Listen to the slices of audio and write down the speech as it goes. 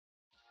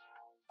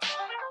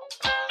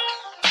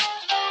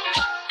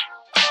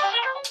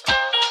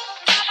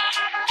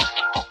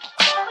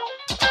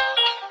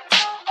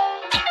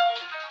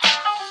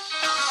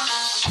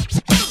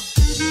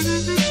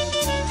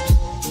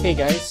Hey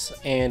guys,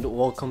 and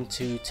welcome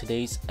to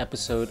today's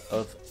episode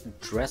of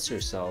Dress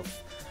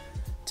Yourself.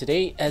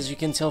 Today, as you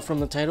can tell from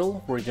the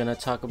title, we're gonna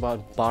talk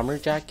about bomber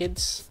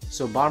jackets.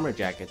 So bomber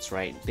jackets,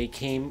 right, they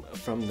came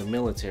from the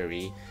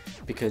military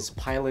because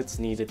pilots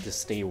needed to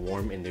stay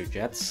warm in their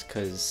jets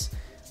because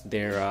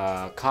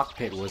their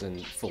cockpit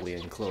wasn't fully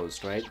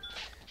enclosed, right?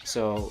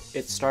 So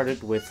it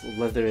started with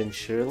leather and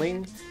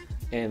shearling,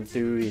 and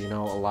through a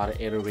lot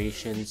of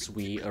iterations,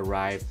 we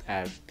arrived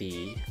at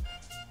the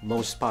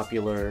most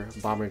popular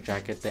bomber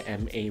jacket, the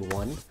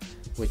MA1,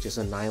 which is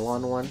a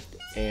nylon one,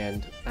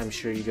 and I'm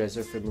sure you guys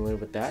are familiar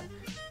with that.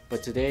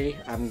 But today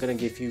I'm gonna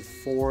give you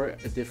 4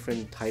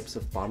 different types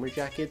of bomber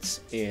jackets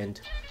and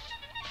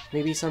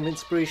maybe some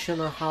inspiration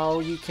on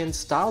how you can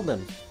style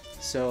them.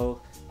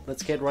 So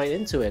let's get right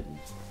into it.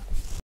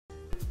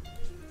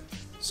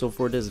 So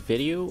for this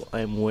video,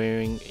 I'm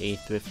wearing a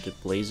thrifted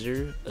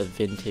blazer, a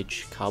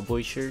vintage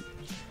cowboy shirt,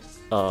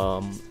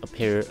 a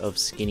pair of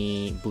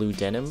skinny blue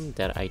denim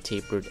that I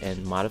tapered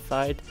and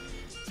modified,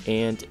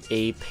 and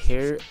a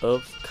pair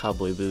of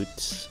cowboy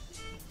boots.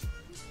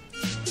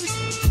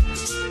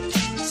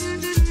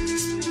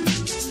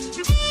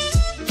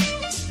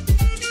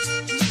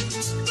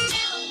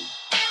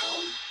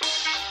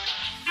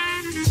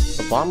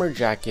 A bomber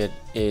jacket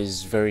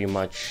is very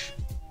much,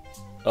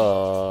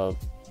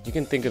 you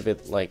can think of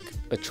it like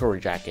a chore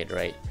jacket,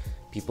 right?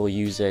 People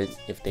use it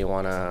if they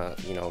want to,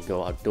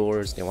 go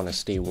outdoors, they want to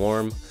stay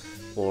warm,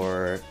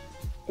 or,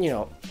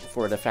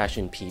 for the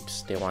fashion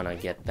peeps, they want to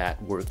get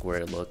that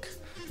workwear look.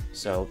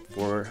 So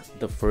for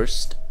the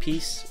first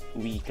piece,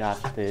 we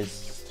got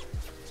this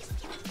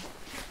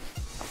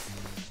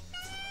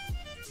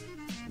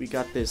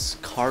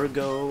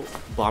cargo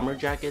bomber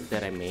jacket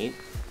that I made,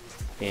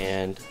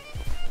 and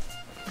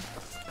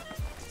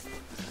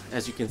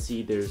as you can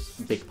see, there's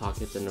big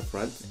pockets in the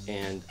front,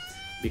 and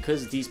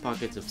because these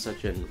pockets have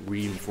such a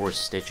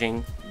reinforced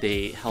stitching,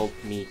 they help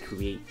me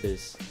create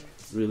this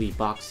really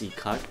boxy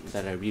cut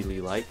that I really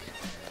like,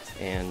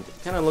 and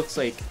it kind of looks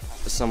like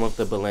some of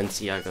the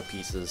Balenciaga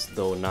pieces,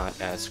 though not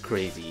as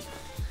crazy.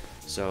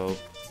 So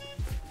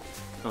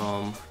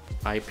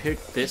I paired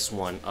this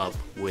one up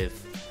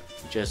with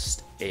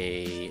just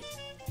a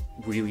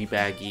really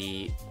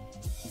baggy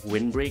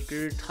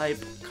windbreaker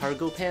type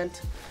cargo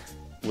pant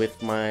with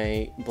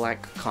my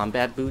black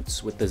combat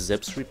boots with the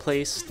zips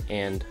replaced,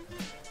 and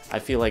I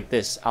feel like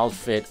this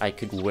outfit I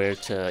could wear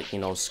to,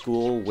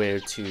 school, wear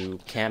to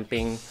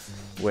camping,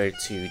 wear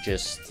to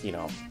just,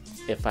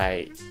 if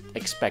I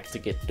expect to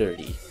get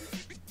dirty.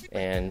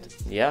 And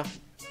yeah.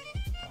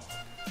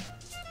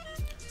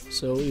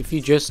 So if you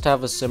just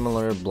have a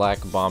similar black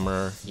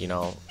bomber,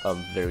 a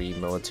very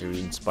military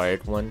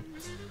inspired one,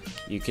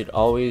 you could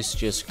always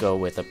just go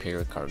with a pair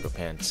of cargo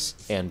pants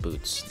and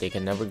boots. They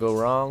can never go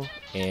wrong,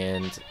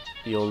 and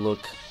you'll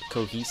look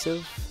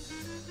cohesive.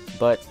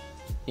 But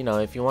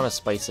if you want to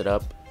spice it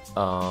up,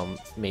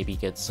 maybe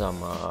get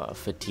some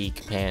fatigue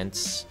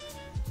pants,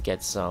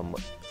 get some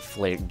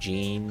flared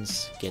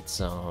jeans, get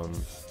some,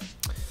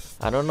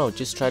 I don't know,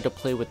 just try to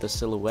play with the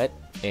silhouette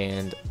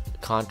and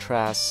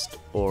contrast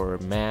or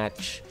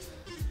match,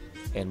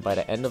 and by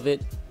the end of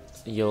it,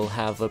 you'll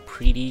have a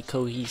pretty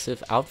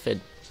cohesive outfit.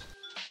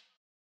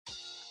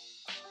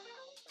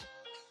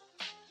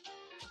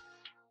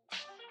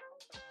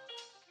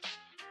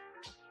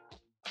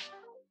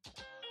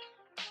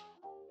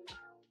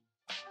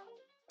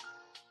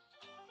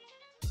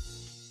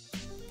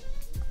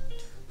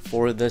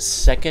 For the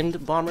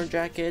second bomber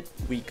jacket,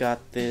 we got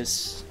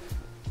this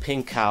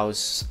Pink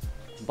House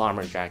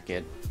bomber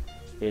jacket.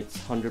 It's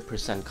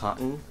 100%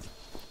 cotton.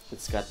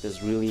 It's got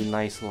this really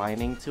nice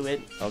lining to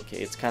it. Okay,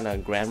 it's kind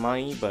of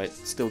grandma-y, but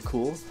still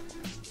cool.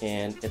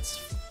 And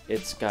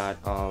it's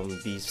got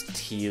these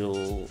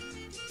teal,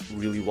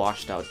 really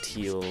washed out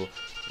teal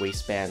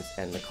waistbands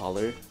and the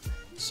collar.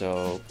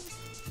 So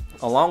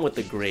along with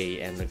the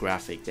gray and the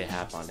graphic they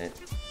have on it,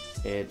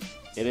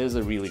 it is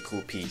a really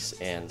cool piece,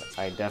 and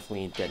I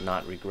definitely did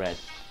not regret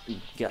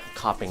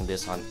copying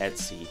this on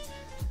Etsy.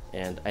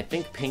 And I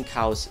think Pink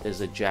House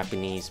is a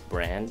Japanese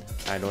brand.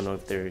 I don't know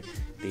if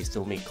they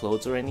still make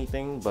clothes or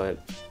anything,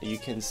 but you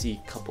can see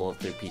a couple of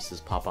their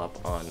pieces pop up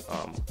on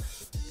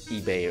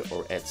eBay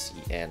or Etsy,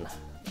 and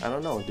I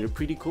don't know, they're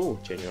pretty cool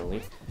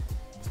genuinely.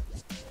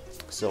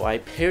 So I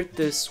paired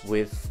this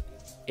with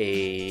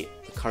a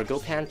cargo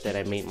pant that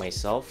I made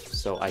myself.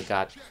 So I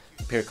got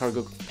a pair of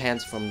cargo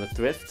pants from the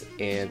thrift,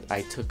 and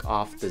I took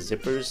off the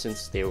zippers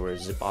since they were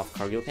zip-off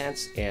cargo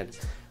pants, and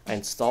I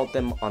installed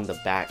them on the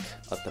back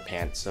of the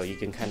pants, so you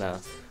can kind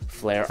of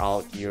flare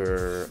out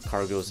your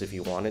cargos if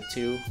you wanted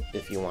to,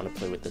 if you want to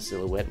play with the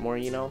silhouette more,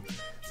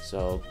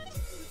 So,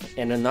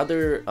 and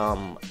another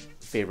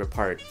favorite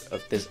part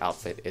of this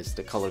outfit is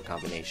the color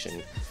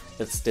combination.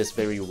 It's this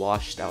very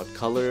washed out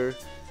color,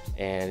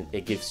 and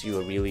it gives you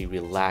a really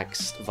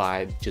relaxed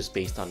vibe just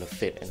based on the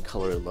fit and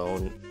color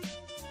alone.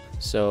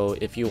 So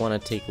if you want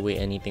to take away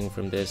anything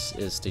from this,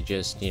 is to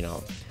just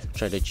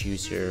try to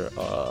choose your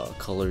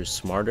colors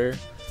smarter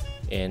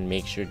and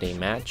make sure they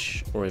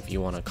match, or if you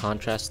want to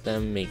contrast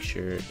them, make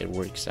sure it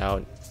works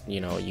out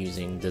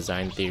using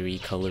design theory,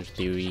 color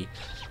theory,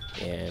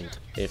 and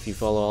if you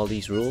follow all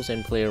these rules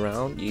and play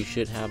around, you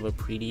should have a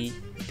pretty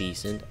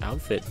decent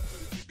outfit.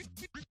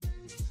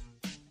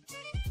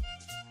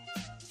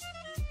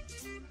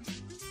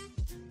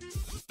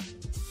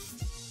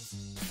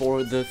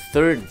 For the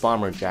third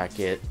bomber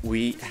jacket,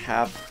 we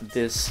have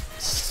this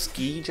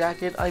ski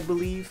jacket, I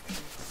believe.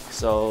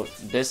 So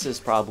this is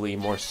probably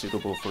more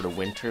suitable for the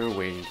winter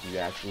where you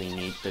actually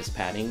need this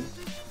padding,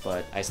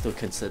 but I still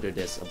consider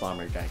this a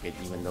bomber jacket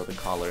even though the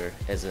collar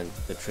isn't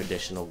the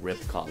traditional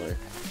ribbed collar.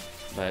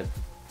 But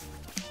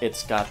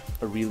it's got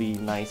a really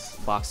nice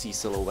boxy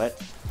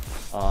silhouette.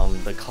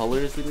 The color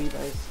is really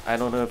nice. I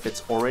don't know if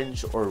it's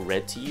orange or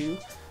red to you,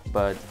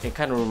 but it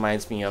kind of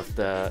reminds me of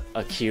the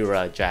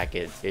Akira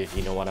jacket, if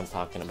you know what I'm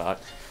talking about.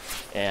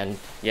 And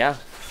yeah,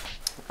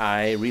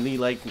 I really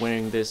like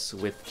wearing this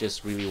with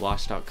just really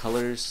washed out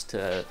colors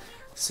to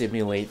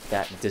simulate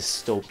that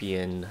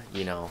dystopian,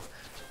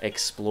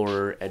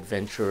 explorer,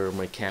 adventurer,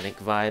 mechanic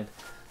vibe.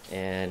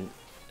 And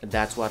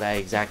that's what I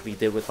exactly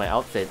did with my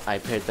outfit. I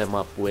paired them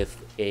up with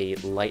a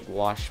light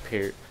wash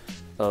pair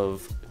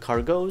of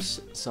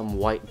cargos, some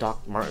white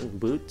Doc Marten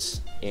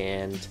boots,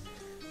 and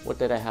what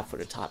did I have for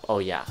the top? Oh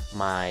yeah,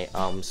 my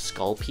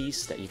skull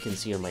piece that you can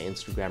see on my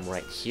Instagram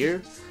right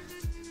here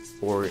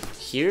or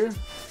here.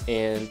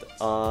 And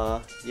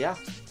yeah,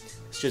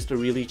 it's just a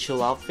really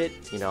chill outfit.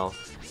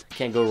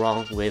 Can't go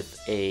wrong with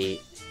a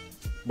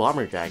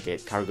bomber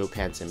jacket, cargo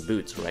pants, and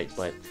boots, right?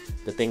 But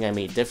the thing I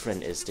made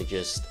different is to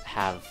just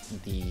have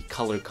the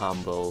color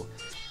combo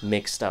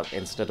mixed up.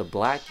 Instead of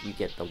black, you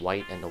get the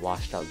white and the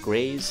washed out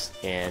grays,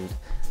 and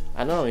I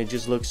don't know, it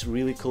just looks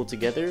really cool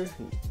together.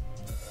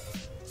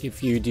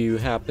 If you do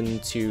happen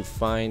to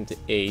find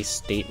a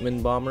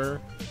statement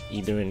bomber,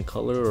 either in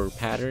color or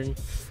pattern,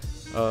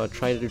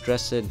 try to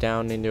dress it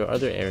down in your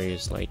other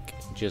areas, like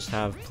just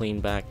have plain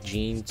black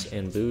jeans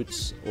and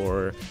boots,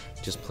 or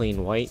just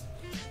plain white,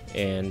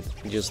 and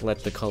just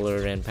let the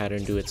color and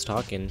pattern do its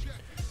talking.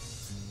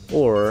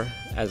 Or,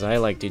 as I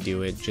like to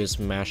do it, just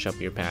mash up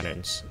your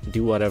patterns.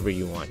 Do whatever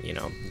you want,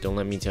 don't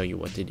let me tell you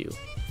what to do.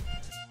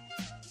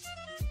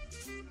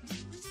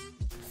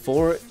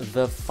 For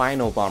the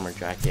final bomber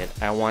jacket,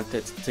 I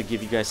wanted to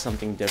give you guys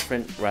something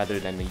different rather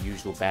than the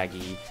usual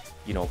baggy,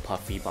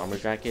 puffy bomber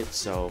jacket.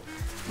 So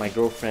my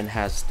girlfriend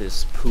has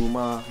this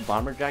Puma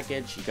bomber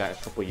jacket she got a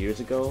couple years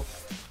ago,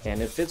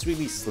 and it fits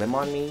really slim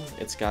on me.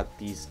 It's got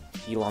these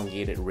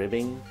elongated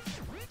ribbing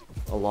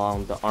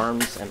along the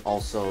arms and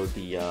also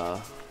the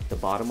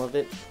bottom of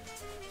it,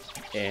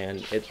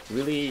 and it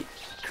really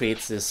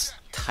creates this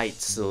tight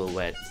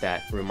silhouette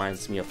that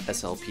reminds me of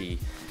SLP.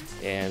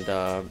 And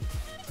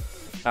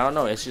I don't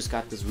know, it's just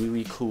got this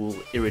really cool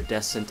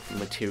iridescent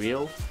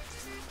material,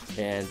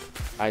 and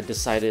I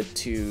decided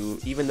to,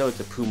 even though it's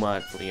a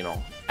Puma,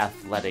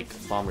 athletic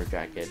bomber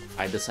jacket,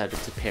 I decided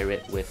to pair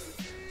it with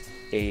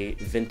a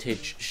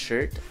vintage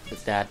shirt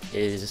that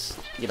is,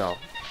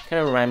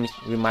 kind of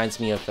reminds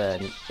me of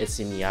an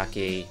Issey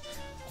Miyake,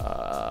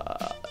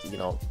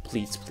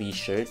 pleats please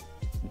shirt,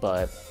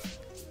 but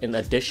in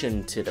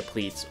addition to the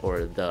pleats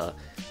or the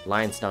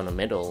lines down the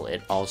middle,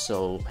 it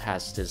also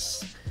has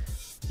this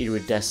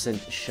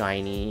iridescent,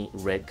 shiny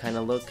red kind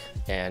of look.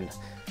 And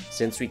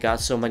since we got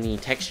so many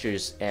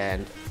textures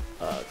and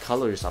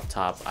colors up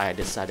top, I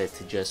decided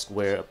to just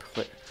wear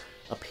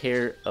a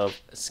pair of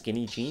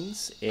skinny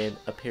jeans and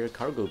a pair of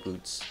cargo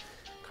boots.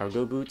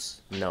 Cargo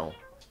boots? No,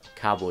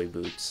 cowboy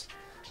boots.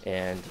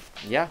 And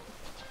yeah,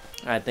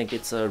 I think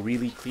it's a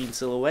really clean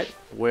silhouette.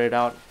 Wear it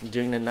out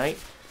during the night,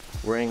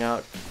 wearing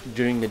out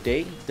during the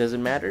day,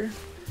 doesn't matter.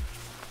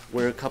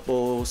 Wear a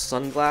couple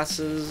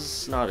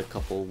sunglasses, not a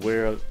couple,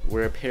 wear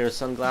a pair of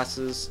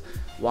sunglasses,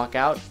 walk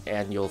out,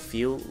 and you'll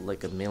feel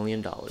like $1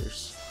 million.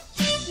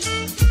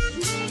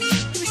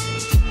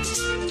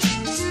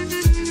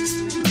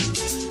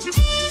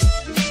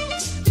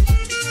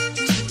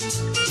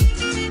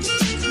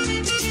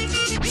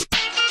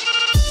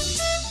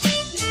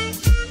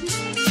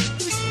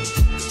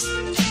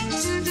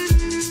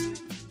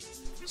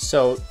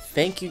 So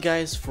thank you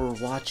guys for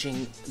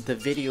watching the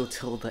video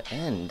till the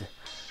end,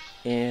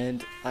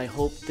 and I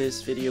hope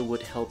this video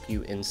would help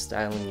you in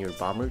styling your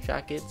bomber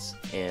jackets.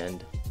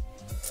 And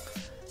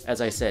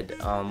as I said,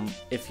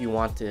 if you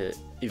want to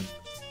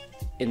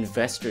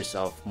invest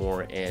yourself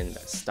more in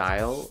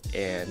style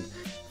and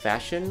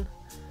fashion,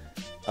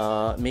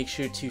 make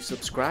sure to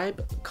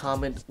subscribe,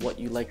 comment what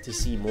you'd like to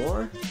see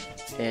more,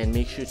 and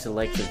make sure to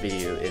like the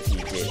video if you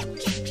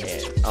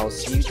did. And I'll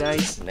see you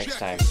guys next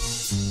time.